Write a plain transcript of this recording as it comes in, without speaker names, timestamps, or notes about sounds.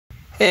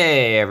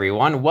Hey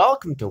everyone,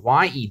 welcome to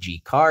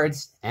YEG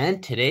Cards,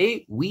 and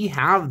today we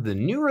have the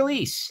new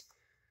release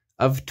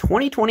of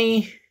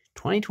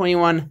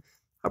 2020-2021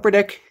 Upper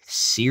Deck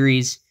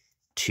Series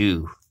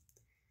 2.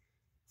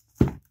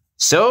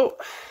 So,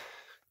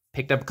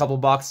 picked up a couple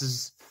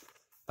boxes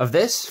of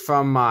this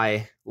from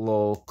my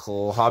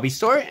local hobby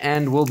store,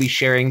 and we'll be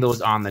sharing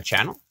those on the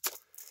channel.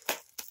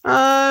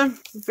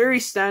 Very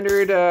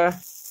standard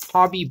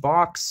hobby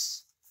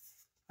box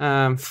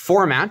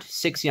format,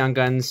 6 Young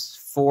Guns,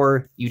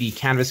 4 UD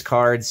canvas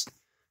cards,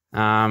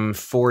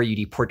 4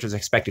 UD portraits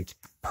expected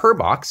per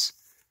box.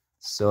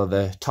 So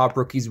the top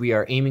rookies we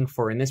are aiming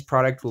for in this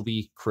product will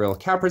be Kirill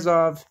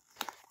Kaprizov,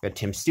 you got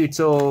Tim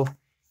Stützle,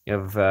 you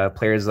have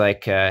players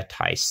like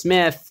Ty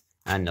Smith,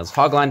 Nils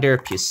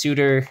Hoglander, Pius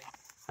Suter,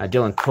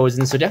 Dylan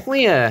Kozin. So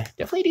definitely a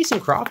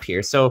decent crop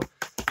here. So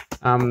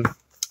I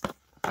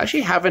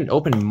actually haven't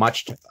opened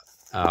much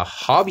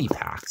hobby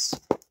packs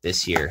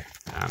this year.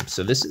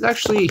 So this is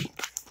actually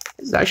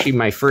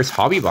my first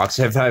hobby box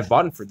I've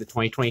bought for the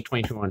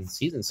 2020-2021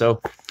 season.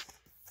 So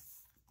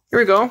here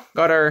we go.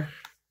 Got our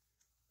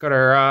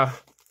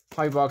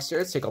hobby box here.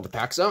 Let's take all the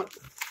packs out.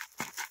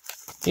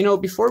 You know,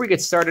 before we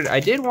get started, I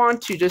did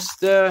want to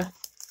just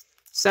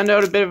send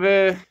out a bit of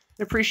an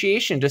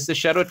appreciation, just a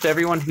shout out to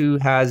everyone who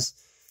has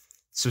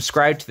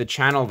subscribed to the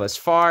channel thus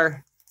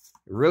far.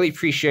 Really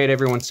appreciate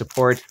everyone's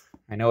support.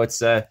 I know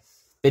it's a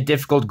bit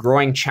difficult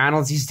growing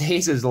channels these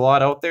days. There's a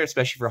lot out there,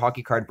 especially for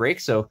Hockey Card Break.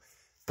 So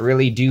I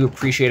really do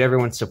appreciate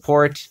everyone's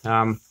support.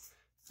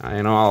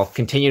 I'll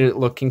continue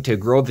looking to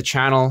grow the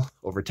channel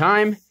over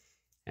time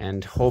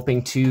and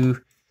hoping to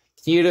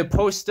continue to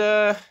post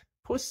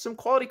some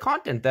quality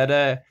content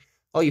that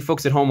all you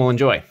folks at home will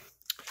enjoy.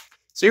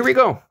 So here we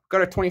go.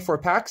 Got our 24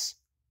 packs.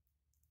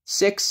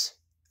 8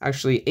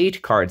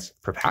 cards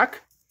per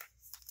pack.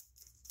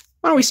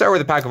 Why don't we start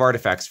with a pack of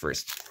artifacts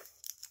first?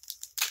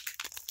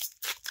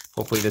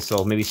 Hopefully this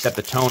will maybe set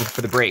the tone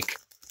for the break.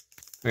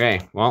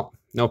 Okay, well,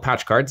 no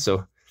patch cards,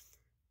 so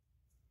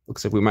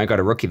looks like we might got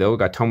a rookie, though. We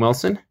got Tom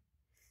Wilson,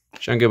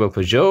 Jean-Gabriel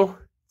Pageau,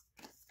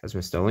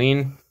 Rasmus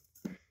Dahlin,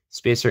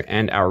 Spacer,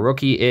 and our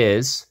rookie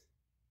is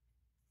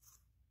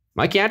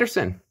Mikey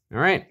Anderson. All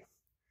right. I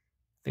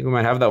think we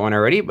might have that one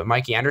already, but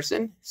Mikey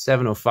Anderson,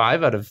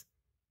 705 out of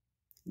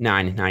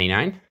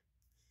 999.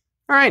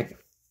 All right.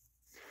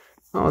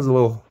 That was a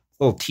little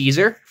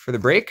teaser for the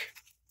break.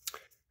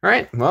 All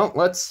right, well,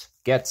 let's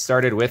get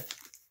started with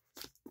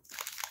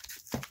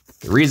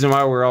the reason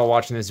why we're all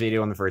watching this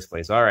video in the first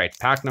place. All right,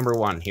 pack number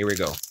 1. Here we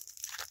go.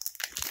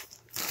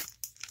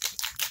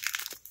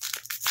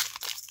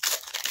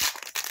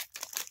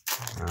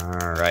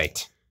 All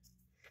right.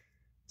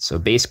 So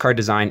base card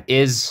design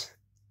is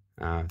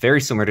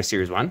very similar to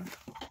Series 1.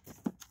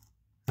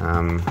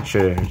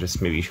 Should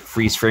just maybe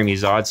freeze frame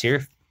these odds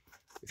here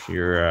if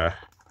you're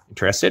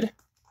interested.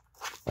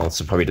 I'll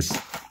also probably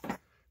just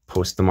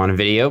post them on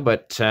video,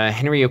 but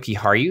Henry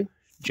Jokiharju,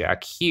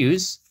 Jack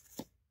Hughes,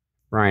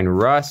 Ryan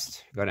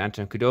Rust, got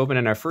Anton Khudobin,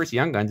 and our first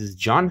Young Guns is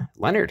John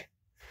Leonard.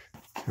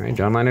 All right,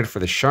 John Leonard for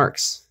the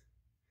Sharks.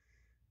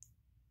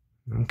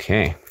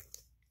 Okay.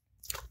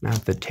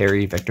 Matthew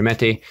Terry, Vector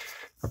Mete.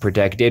 Upper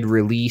Deck did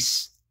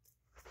release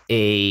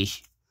a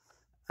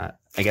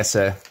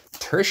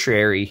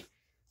tertiary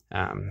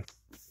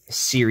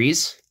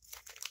series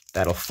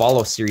that'll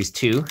follow Series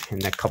 2 in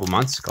the next couple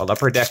months called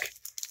Upper Deck,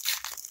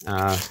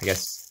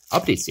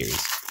 update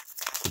series.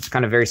 It's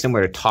kind of very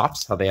similar to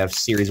Topps, how they have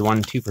Series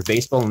 1, 2 for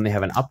baseball, and they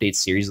have an update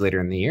series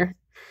later in the year.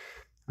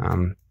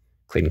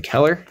 Clayton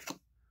Keller,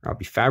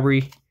 Robbie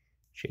Fabry,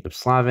 Jacob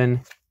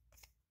Slavin,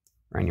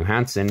 Ryan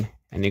Johansson,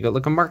 and you got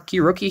look a marquee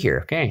rookie here.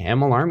 Okay,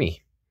 ML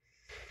Army.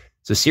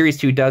 So Series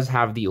 2 does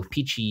have the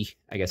O-Pee-Chee,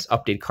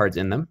 update cards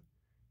in them,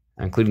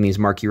 including these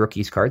marquee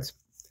rookies cards.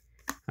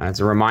 As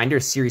a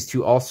reminder, Series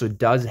 2 also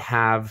does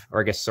have,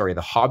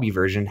 the hobby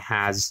version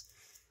has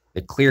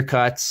the clear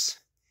cuts,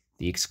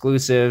 the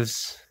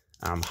exclusives,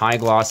 high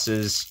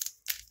glosses,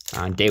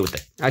 Day with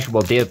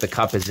the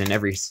Cup is in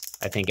every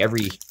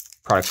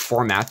product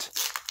format,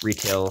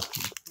 retail,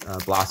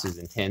 glosses,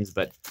 and tins,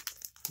 but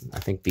I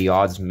think the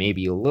odds may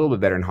be a little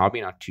bit better in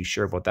hobby. Not too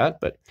sure about that,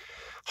 but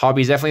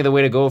hobby is definitely the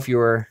way to go if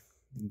you're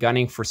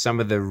gunning for some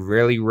of the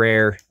really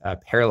rare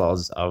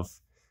parallels of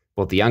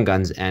both the Young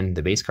Guns and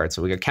the base cards.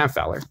 So we got Cam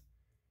Fowler,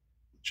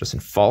 Justin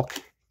Falk,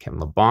 Kevin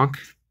LeBlanc,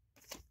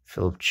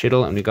 Philip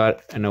Chittle, and we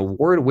got an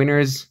award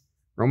winners,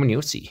 Roman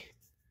Josi.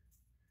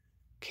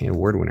 Okay,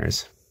 award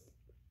winners.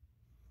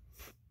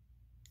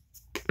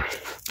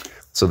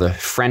 So the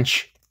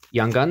French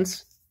Young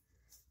Guns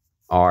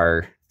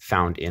are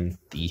found in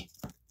the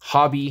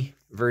hobby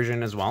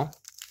version as well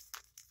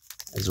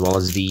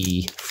as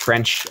the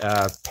French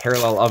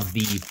parallel of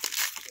the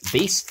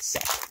base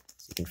set.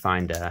 So you can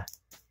find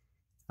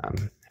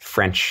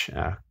French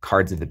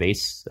cards of the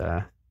base.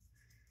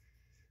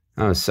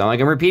 Oh, sound like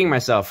I'm repeating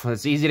myself.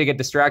 It's easy to get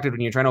distracted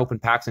when you're trying to open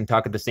packs and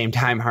talk at the same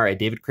time. All right,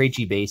 David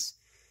Krejci base,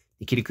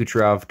 Nikita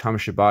Kucherov,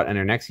 Thomas Chabot, and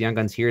our next Young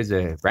Guns here is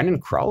Brandon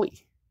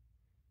Crawley.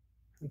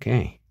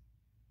 Okay.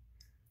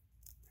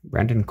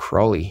 Brandon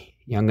Crawley.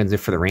 Young Guns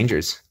for the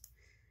Rangers.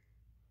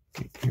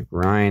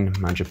 Ryan,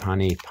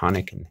 Manjapane,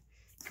 Panik, and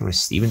Jonas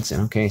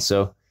Stevenson. Okay,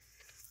 so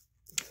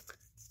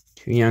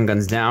 2 Young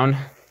Guns down.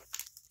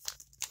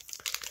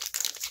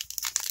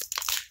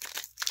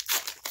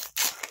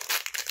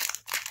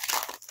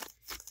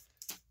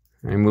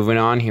 All right, moving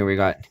on here, we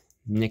got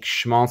Nick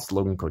Schmaltz,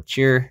 Logan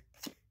Couture,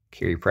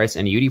 Carey Price,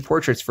 and UD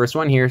Portraits. First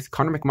one here,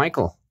 Connor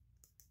McMichael.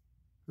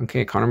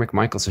 Okay, Connor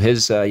McMichael. So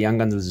his Young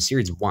Guns was a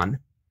Series 1.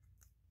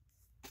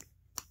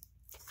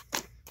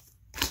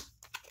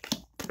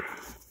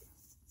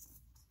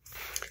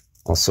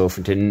 Also,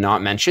 to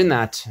not mention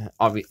that,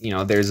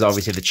 there's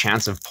obviously the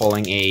chance of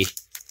pulling a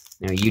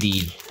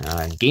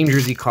UD game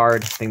jersey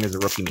card. I think there's a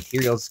rookie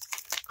materials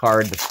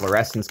card, the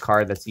fluorescence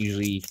card. That's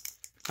usually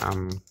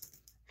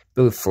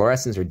both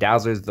fluorescence or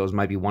dazzlers. Those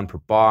might be 1 per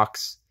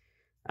box.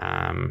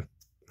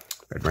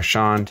 Red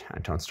Marchand,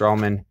 Anton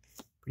Strawman,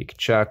 Brady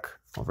Tkachuk,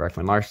 Oliver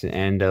Ekman-Larsson,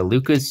 and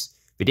Lucas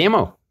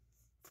Vedemo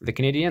for the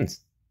Canadiens.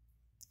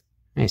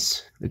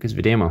 Nice, Lucas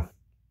Vedemo.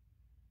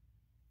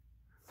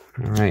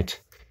 All right.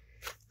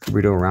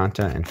 Guido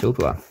Ranta and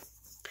Filppula.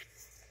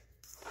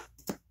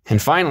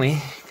 And finally,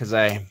 because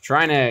I'm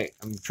trying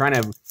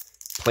to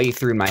play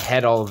through in my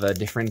head all of the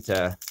different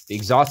the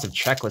exhaustive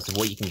checklist of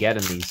what you can get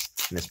in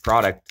this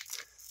product.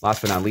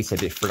 Last but not least,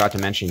 I forgot to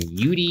mention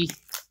UD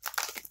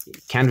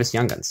Canvas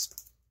Young Guns.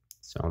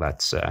 So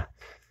that's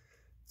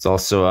it's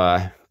also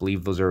I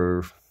believe those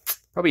are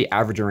probably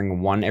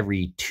averaging 1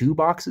 every 2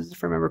 boxes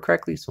if I remember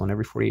correctly. So 1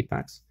 every 48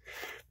 packs.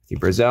 The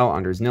Barzell,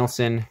 Anders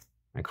Nilsson,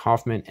 Mike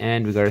Hoffman,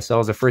 and we got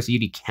ourselves our first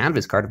UD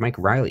Canvas card of Mike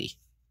Riley.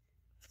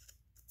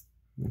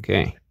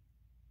 Okay.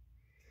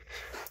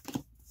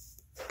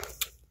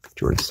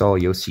 Jordan Staal,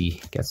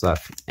 Yossi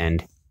Getzlaf,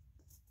 and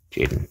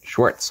Jaden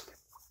Schwartz.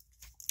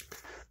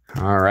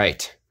 All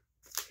right.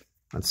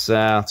 Let's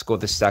go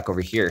with this stack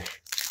over here.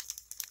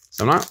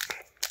 So I'm not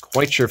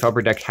quite sure if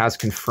Upper Deck has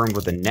confirmed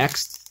what the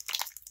next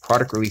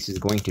product release is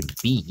going to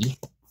be.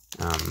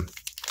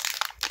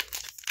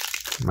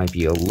 Might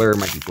be Allure,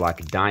 might be Black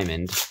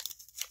Diamond.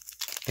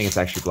 I think it's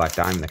actually Black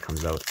Diamond that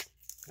comes out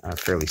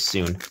fairly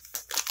soon.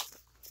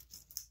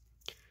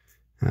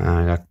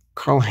 I got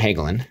Carl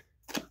Hagelin,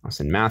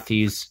 Austin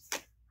Matthews,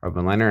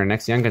 Robin Leonard, and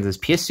next Young Guns is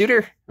Pius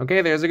Suter.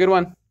 Okay, there's a good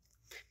one.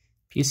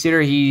 Pius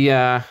Suter,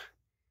 I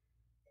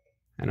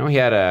know he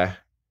had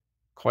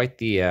quite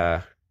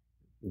the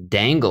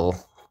dangle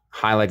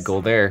highlight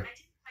goal there.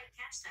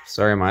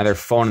 Sorry, my other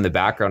phone in the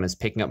background is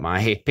picking up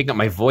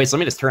my voice. Let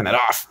me just turn that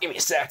off. Give me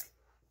a sec.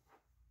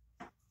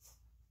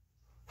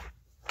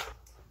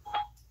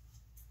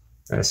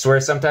 I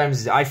swear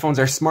sometimes iPhones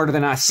are smarter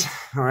than us.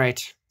 All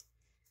right.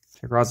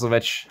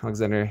 Roslovich,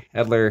 Alexander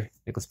Edler,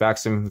 Nicholas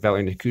Backstrom,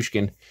 Valery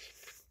Nikushkin.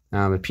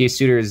 But Pius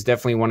Suter is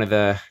definitely one of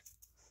the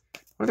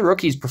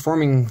rookies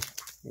performing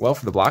well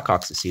for the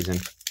Blackhawks this season.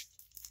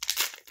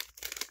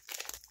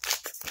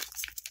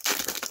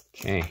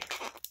 Okay.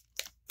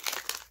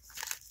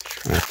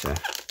 Trying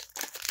to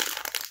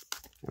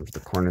over the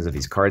corners of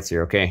these cards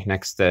here. Okay,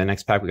 next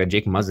pack we got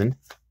Jake Muzzin,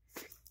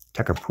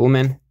 Tucker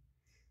Poolman,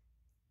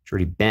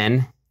 Jordy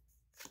Ben,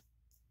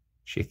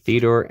 Shea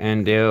Theodore,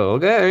 and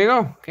okay, there you go.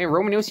 Okay,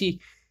 Roman Josi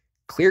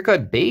clear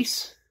cut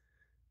base.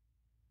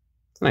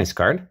 It's a nice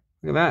card.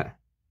 Look at that.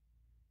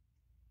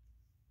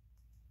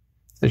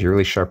 That's a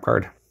really sharp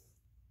card.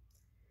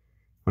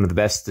 One of the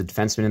best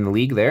defensemen in the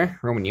league there,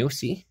 Roman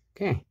Josi.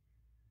 Okay.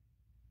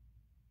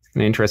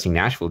 An interesting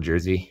Nashville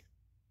jersey.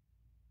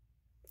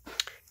 I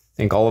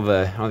think all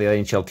the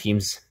NHL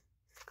teams,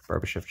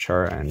 Barbashev,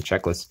 Chara, and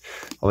Checklist,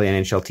 all the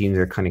NHL teams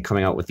are kind of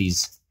coming out with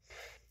these,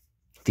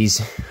 I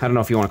don't know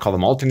if you want to call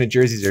them alternate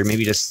jerseys or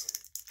maybe just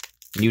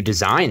new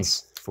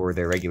designs for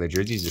their regular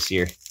jerseys this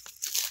year.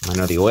 I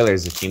know the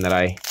Oilers, a team that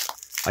I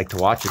like to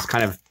watch, is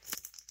kind of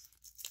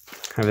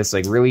this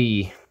like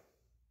really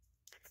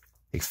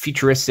like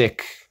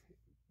futuristic,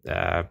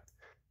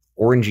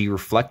 orangey,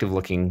 reflective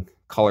looking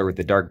color with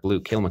the dark blue.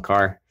 Cale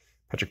Makar,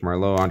 Patrick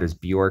Marleau, Anders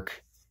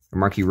Bjork, the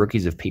marquee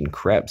rookies of Peyton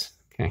Krebs.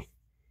 Okay.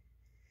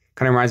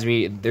 Kind of reminds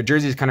me, their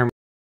jerseys kind of.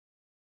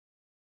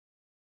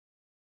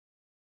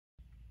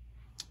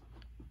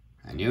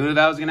 I knew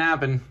that was going to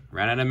happen.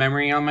 Ran out of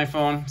memory on my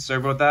phone. Sorry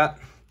about that.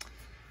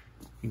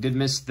 We did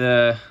miss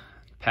the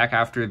pack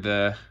after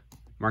the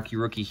marquee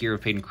rookie here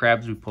of Peyton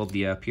Krebs. We pulled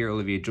the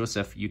Pierre-Olivier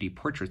Joseph UD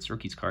Portraits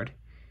Rookies card.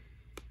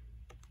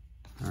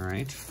 All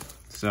right.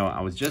 So I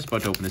was just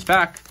about to open this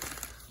pack.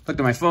 Looked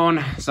at my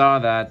phone, saw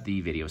that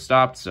the video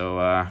stopped,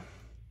 so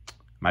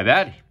my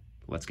bad.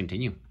 Let's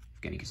continue.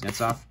 Evgeny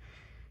Kuznetsov,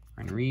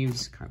 Ryan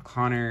Reeves, Kyle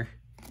Connor,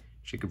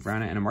 Jacob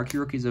Vrana, and a marquee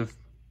rookies of,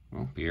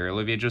 well,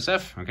 Pierre-Olivier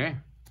Joseph. Okay.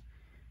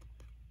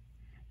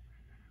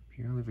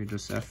 Pierre-Olivier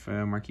Joseph,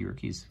 marquee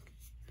rookies.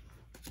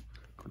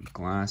 Cody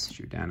Glass,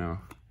 Giordano,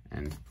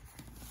 and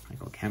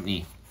Michael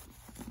Kempney.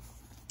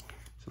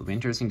 So it'll be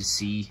interesting to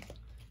see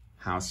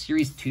how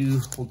Series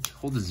 2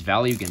 holds its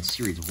value against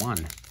Series 1.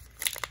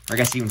 Or I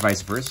guess even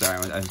vice versa.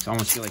 I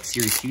almost feel like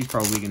Series 2 is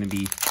probably going to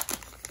be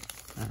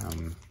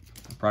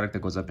a product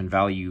that goes up in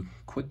value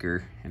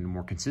quicker and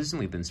more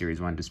consistently than Series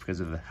 1 just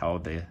because of how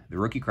the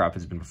rookie crop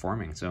has been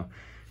performing. So,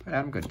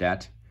 Adam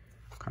Gaudette,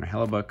 Connor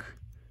Hellebuck,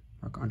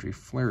 Marc-Andre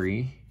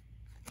Fleury,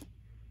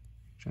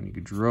 Johnny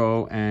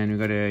Gaudreau, and we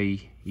got a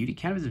UD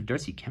canvas of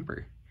Darcy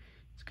Kemper.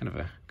 It's kind of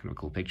a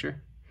cool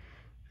picture.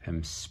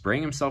 Him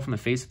spraying himself in the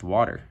face with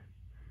water.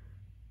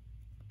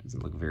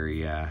 Doesn't look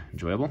very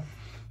enjoyable.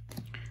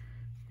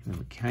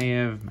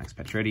 Mikheyev, Max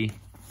Pacioretty,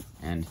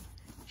 and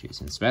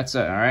Jason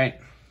Spezza. All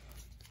right.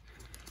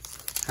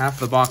 Half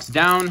the box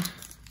down.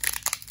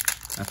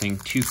 Nothing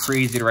too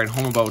crazy to write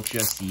home about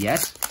just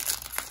yet.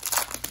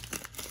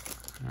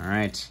 All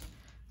right.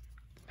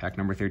 Pack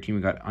number 13,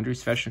 we got Andrei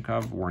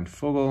Svechnikov, Warren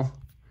Foegele,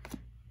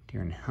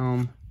 Darren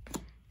Helm,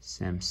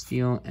 Sam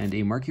Steele, and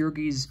a Marquee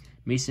Rookies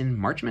Mason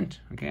Marchment.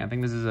 Okay, I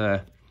think this is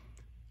a...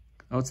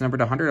 Oh, it's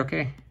numbered 100.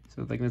 Okay.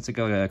 So I think that's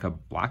like a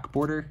black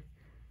border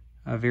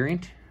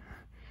variant.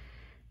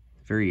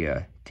 Very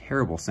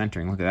terrible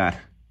centering. Look at that.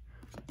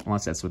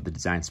 Unless that's what the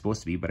design's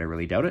supposed to be, but I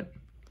really doubt it.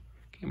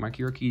 Okay,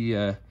 Marquee Rookie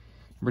number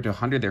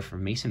 100 there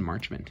from Mason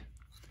Marchment.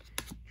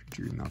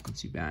 Drew Malcolm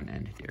Subban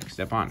and Derek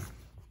Stepan.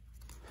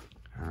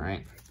 All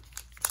right.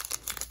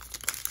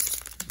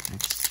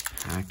 Next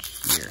pack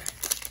here.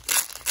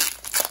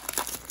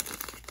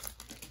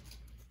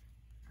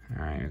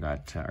 All right, we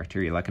got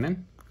Artturi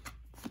Lehkonen,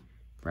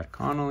 Brett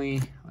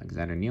Connolly,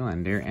 Alexander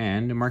Nylander,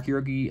 and a Marquee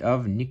Rookie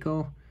of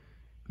Nico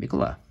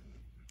Mikkola.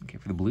 Okay,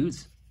 for the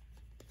Blues.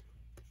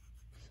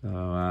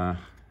 So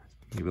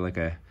maybe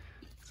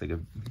it's like a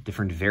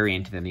different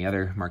variant than the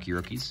other Marquee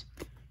Rookies.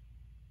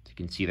 As you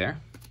can see there.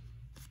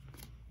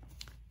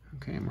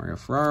 Okay, Mario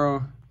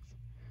Ferraro,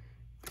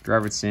 Victor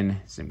Arvidsson,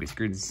 Zemgus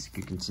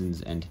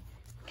Girgensons, and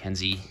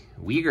Kenzie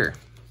Weegar.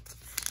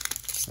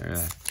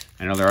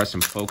 I know there are some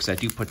folks that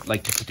do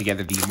like to put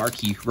together the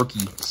Marquee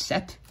Rookie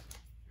set,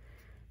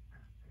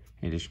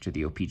 in addition to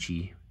the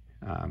O-Pee-Chee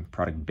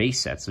product base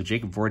set. So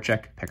Jacob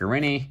Voracek, Pekka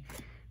Rinne,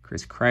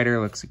 Chris Kreider.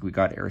 Looks like we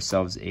got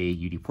ourselves a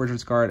UD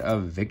Portraits card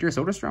of Victor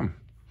Soderstrom.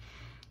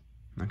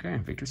 Okay,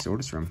 Victor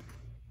Soderstrom.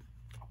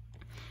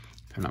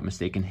 If I'm not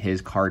mistaken,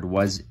 his card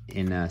was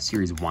in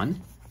Series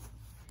 1.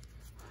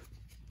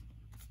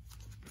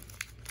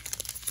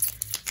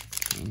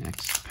 Okay,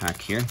 next pack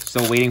here.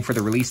 Still waiting for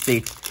the release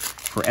date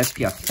for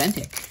SP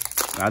Authentic.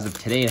 So as of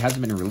today, it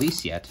hasn't been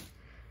released yet.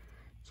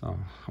 So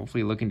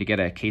hopefully looking to get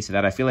a case of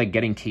that. I feel like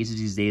getting cases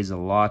these days is a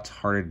lot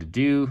harder to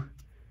do.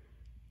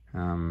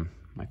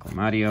 Michael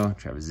Amadio,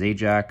 Travis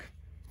Zajac,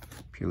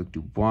 Pierre-Luc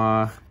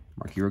Dubois,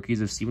 Marquee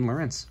Rookies of Steven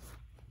Lorentz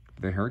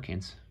for the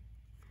Hurricanes.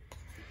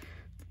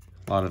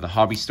 A lot of the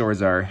hobby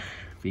stores are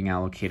being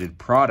allocated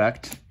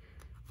product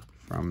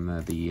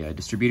from the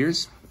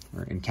distributors,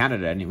 or in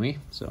Canada anyway.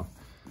 So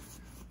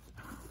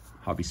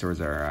hobby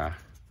stores are,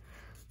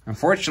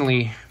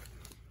 unfortunately,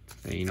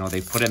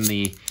 they put in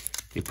the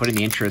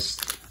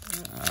interest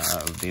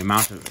of the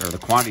amount of, or the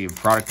quantity of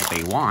product that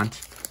they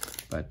want,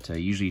 but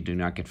usually do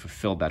not get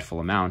fulfilled that full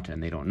amount,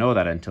 and they don't know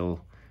that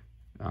until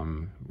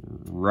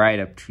right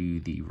up to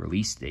the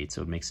release date.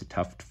 So it makes it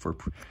tough for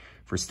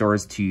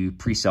stores to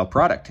pre-sell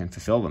product and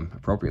fulfill them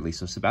appropriately.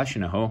 So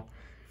Sebastian Aho,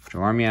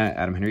 Joel Armia,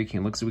 Adam Henrique,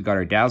 and looks like we got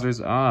our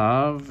Dazzlers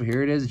of,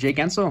 here it is, Jake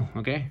Guentzel.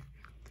 Okay.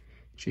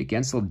 Jake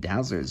Guentzel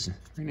Dazzlers.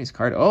 Very nice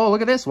card. Oh,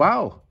 look at this.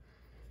 Wow.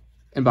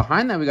 And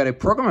behind that, we got a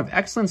Program of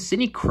Excellence,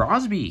 Sidney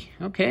Crosby.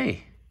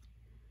 Okay.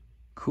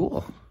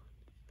 Cool.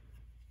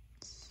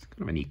 It's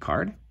kind of a neat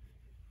card.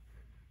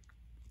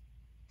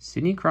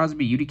 Sidney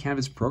Crosby, UD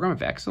Canvas Program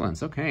of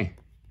Excellence. Okay.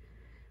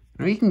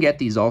 I know you can get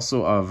these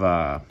also of,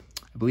 I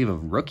believe,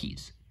 of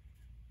rookies.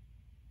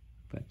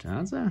 But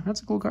that's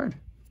a cool card.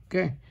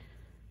 Okay.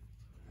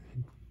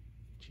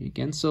 Jake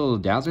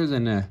Guentzel, Dazzlers,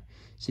 and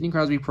Sidney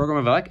Crosby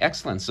Program of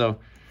Excellence. So,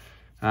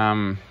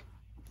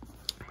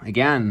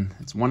 again,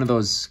 it's one of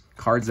those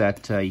cards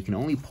that you can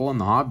only pull in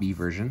the hobby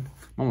version.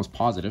 I'm almost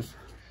positive.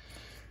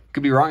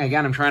 Could be wrong.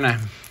 Again, I'm trying to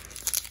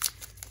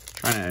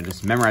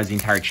just memorize the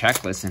entire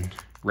checklist and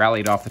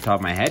rally it off the top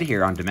of my head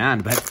here on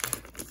demand, but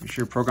I'm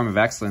sure Program of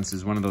Excellence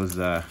is one of those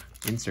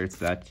inserts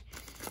that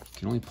you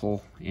can only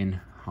pull in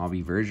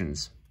hobby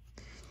versions.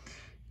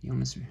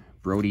 Jonas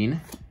Brodin,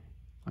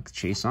 Alex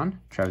Chason,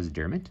 Travis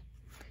Dermott.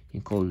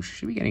 Cole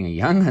should be getting a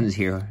Young Guns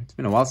here. It's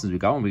been a while since we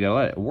got one. We got a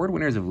lot of award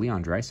winners of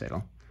Leon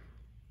Draisaitl.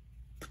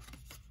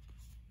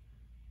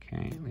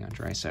 Okay, Leon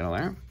Draisaitl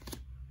there.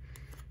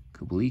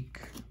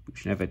 Kubalik,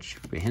 Buchnevich,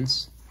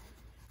 Behins.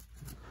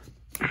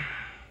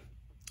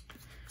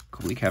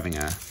 Kubalik having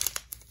a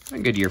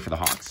good year for the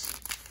Hawks.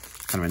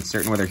 Kind of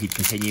uncertain whether he'd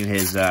continue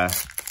his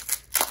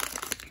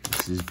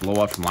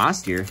blowout from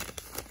last year,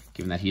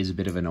 given that he is a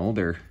bit of an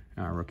older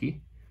rookie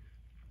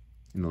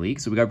in the league.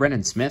 So we got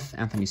Brendan Smith,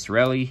 Anthony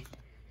Cirelli,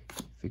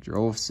 Victor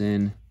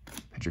Olofsson,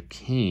 Patrick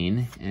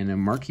Kane, and a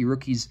Marquee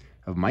Rookies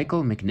of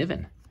Michael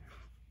McNiven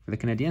for the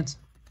Canadiens.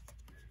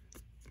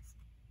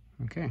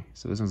 Okay,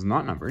 so this one's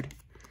not numbered,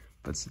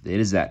 but it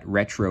is that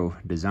retro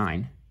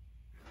design.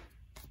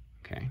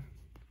 Okay.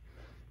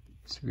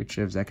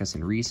 Sergachev, Zekas,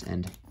 and Reese,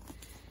 and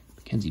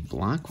Mackenzie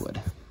Blackwood.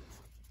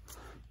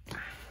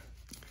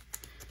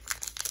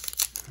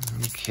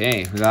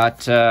 Okay, we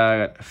got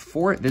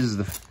four. This is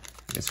I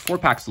guess 4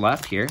 packs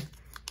left here.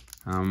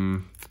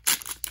 Trying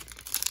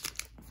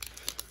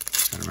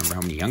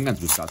remember how many Young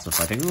Guns we've got so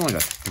far. I think we only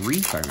got 3,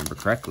 if I remember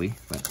correctly.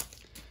 But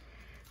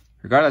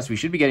regardless, we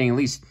should be getting at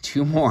least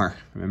 2 more.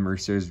 My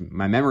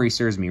memory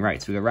serves me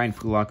right. So we got Ryan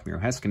Pulock, Miro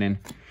Heiskanen,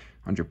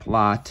 Andre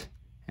Palat,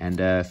 and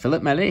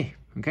Philippe Mallet.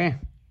 Okay.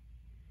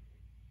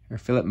 Or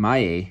Philippe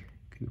Maillet.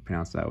 Could you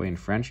pronounce that way in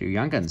French?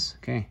 Young Guns.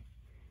 Okay.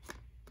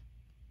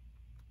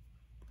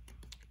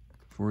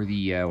 For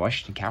the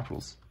Washington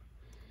Capitals.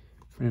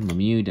 Brendan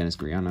Lemieux, Dennis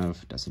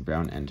Gurianov, Dustin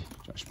Brown, and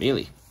Josh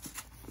Bailey.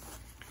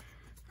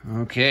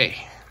 Okay.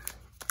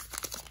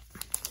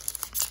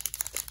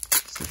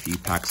 Just a few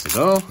packs to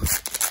go. Our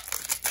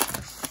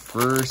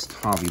first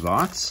hobby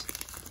box.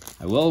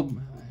 I will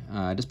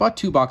just bought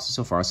 2 boxes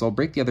so far, so I'll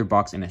break the other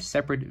box in a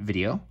separate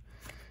video.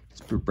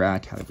 Just for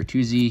Brad, Tyler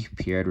Bertuzzi,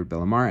 Pierre-Edouard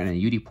Bellemare, and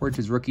a UD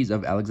Portraits rookies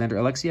of Alexander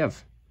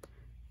Alexiev.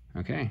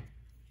 Okay.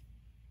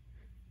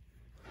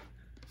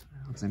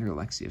 Alexander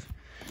Alexiev.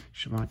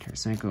 Shabbat,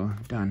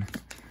 Tarasenko, done.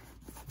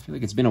 I feel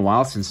like it's been a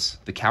while since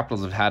the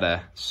Capitals have had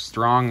a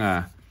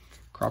strong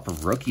crop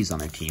of rookies on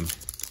their team.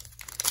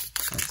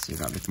 Let's see, we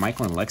got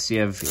Michael and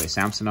Alexiev, Ilya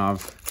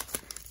Samsonov,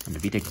 and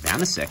Vitek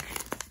Vanecek,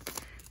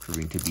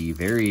 proving to be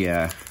very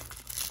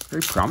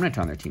prominent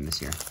on their team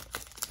this year.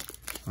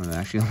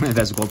 Actually, one of the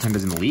best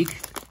goaltenders in the league,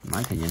 in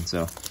my opinion.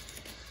 So,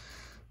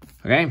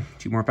 okay,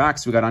 2 more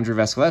packs. We got Andrei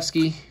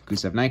Vasilevsky,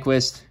 Gustav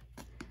Nyquist,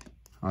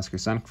 Oscar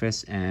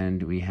Sundqvist,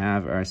 and we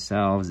have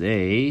ourselves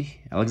a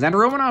Alexander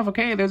Romanov.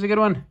 Okay, there's a good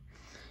one.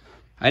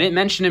 I didn't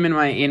mention him in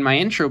my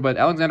intro, but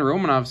Alexander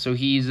Romanov, so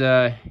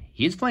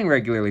he's playing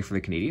regularly for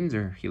the Canadiens,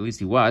 or at least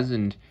he was,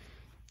 and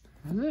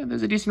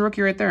there's a decent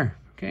rookie right there.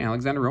 Okay,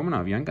 Alexander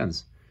Romanov, Young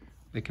Guns,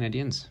 the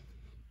Canadiens.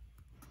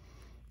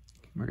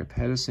 Margaret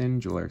Pedersen,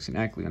 Joel Eriksson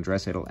Ek, Leon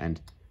Draisaitl,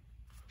 and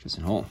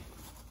Justin Holl.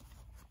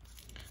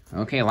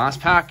 Okay,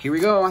 last pack. Here we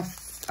go.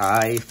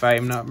 If I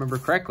not remember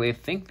correctly, I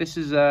think this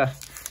is I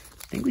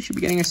think we should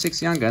be getting a 6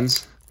 Young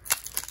Guns.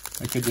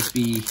 I could just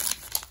be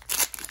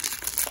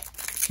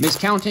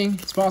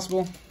miscounting. It's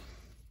possible.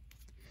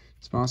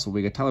 It's possible.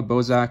 We got Tyler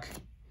Bozak,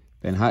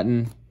 Ben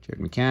Hutton, Jared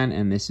McCann,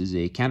 and this is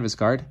a canvas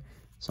card.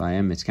 So I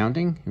am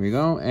miscounting. Here we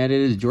go. And it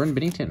is Jordan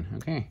Binnington.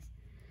 Okay.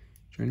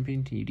 Jordan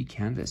Binnington, UD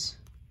Canvas.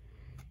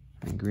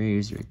 Ryan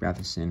Graves, Eric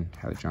Batherson,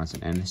 Tyler Johnson,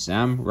 and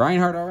Sam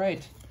Reinhart. All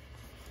right.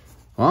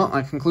 Well,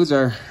 that concludes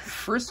our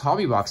first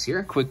hobby box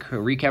here. Quick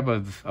recap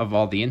of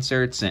all the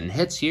inserts and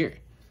hits here.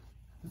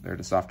 They're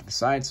just off to the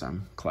side, so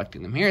I'm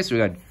collecting them here. So we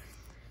got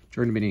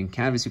Jordan Binnington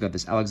Canvas. We got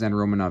this Alexander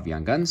Romanov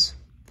Young Guns.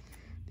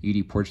 The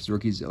UD Portraits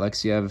rookies,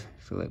 Alexiev,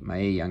 Philippe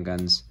Maillet Young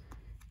Guns.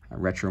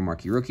 Retro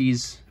Marquee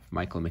rookies,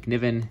 Michael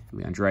McNiven,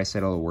 Leon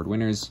Draisaitl Award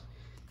winners.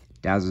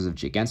 Dazzlers of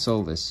Jake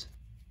Gensel. This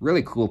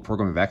really cool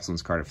Program of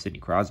Excellence card of Sidney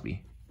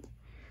Crosby.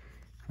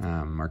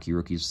 Marquee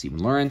rookies, Stephen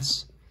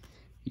Lawrence.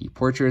 UD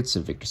Portraits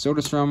of Victor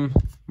Soderstrom.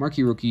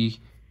 Marquee rookie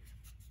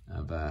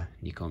of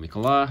Nico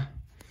Mikola.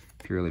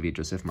 Pierre-Olivier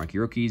Joseph Marquee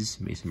rookies.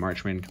 Mason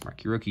Marchment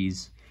Marquee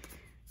rookies.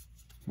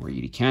 More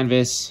UD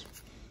Canvas.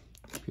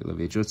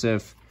 Pierre-Olivier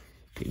Joseph.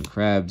 Peyton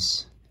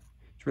Krebs.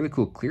 It's a really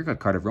cool clear-cut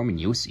card of Roman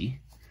Josi.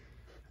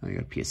 We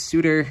got P.S.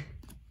 Suter.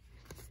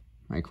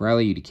 Mike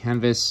Riley, UD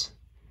Canvas.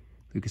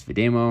 Lucas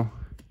Vedemo,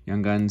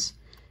 Young Guns.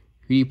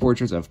 3D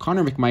portraits of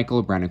Connor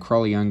McMichael, Brandon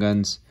Crawley, Young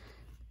Guns.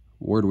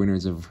 Award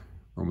winners of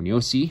Roman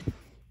Josi.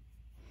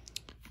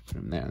 Put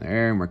them down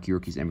there. Marquee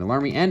rookies, Emil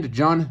Army. And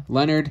John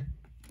Leonard,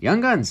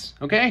 Young Guns.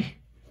 Okay.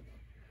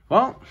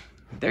 Well,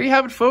 there you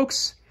have it,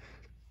 folks.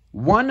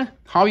 1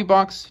 Hobby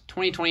Box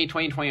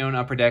 2020-2021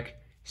 Upper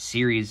Deck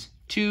Series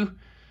 2.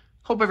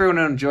 Hope everyone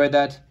enjoyed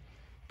that.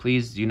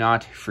 Please do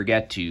not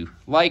forget to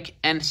like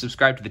and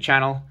subscribe to the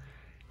channel.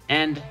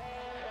 And,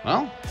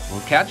 well,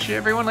 we'll catch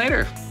everyone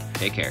later.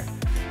 Take care.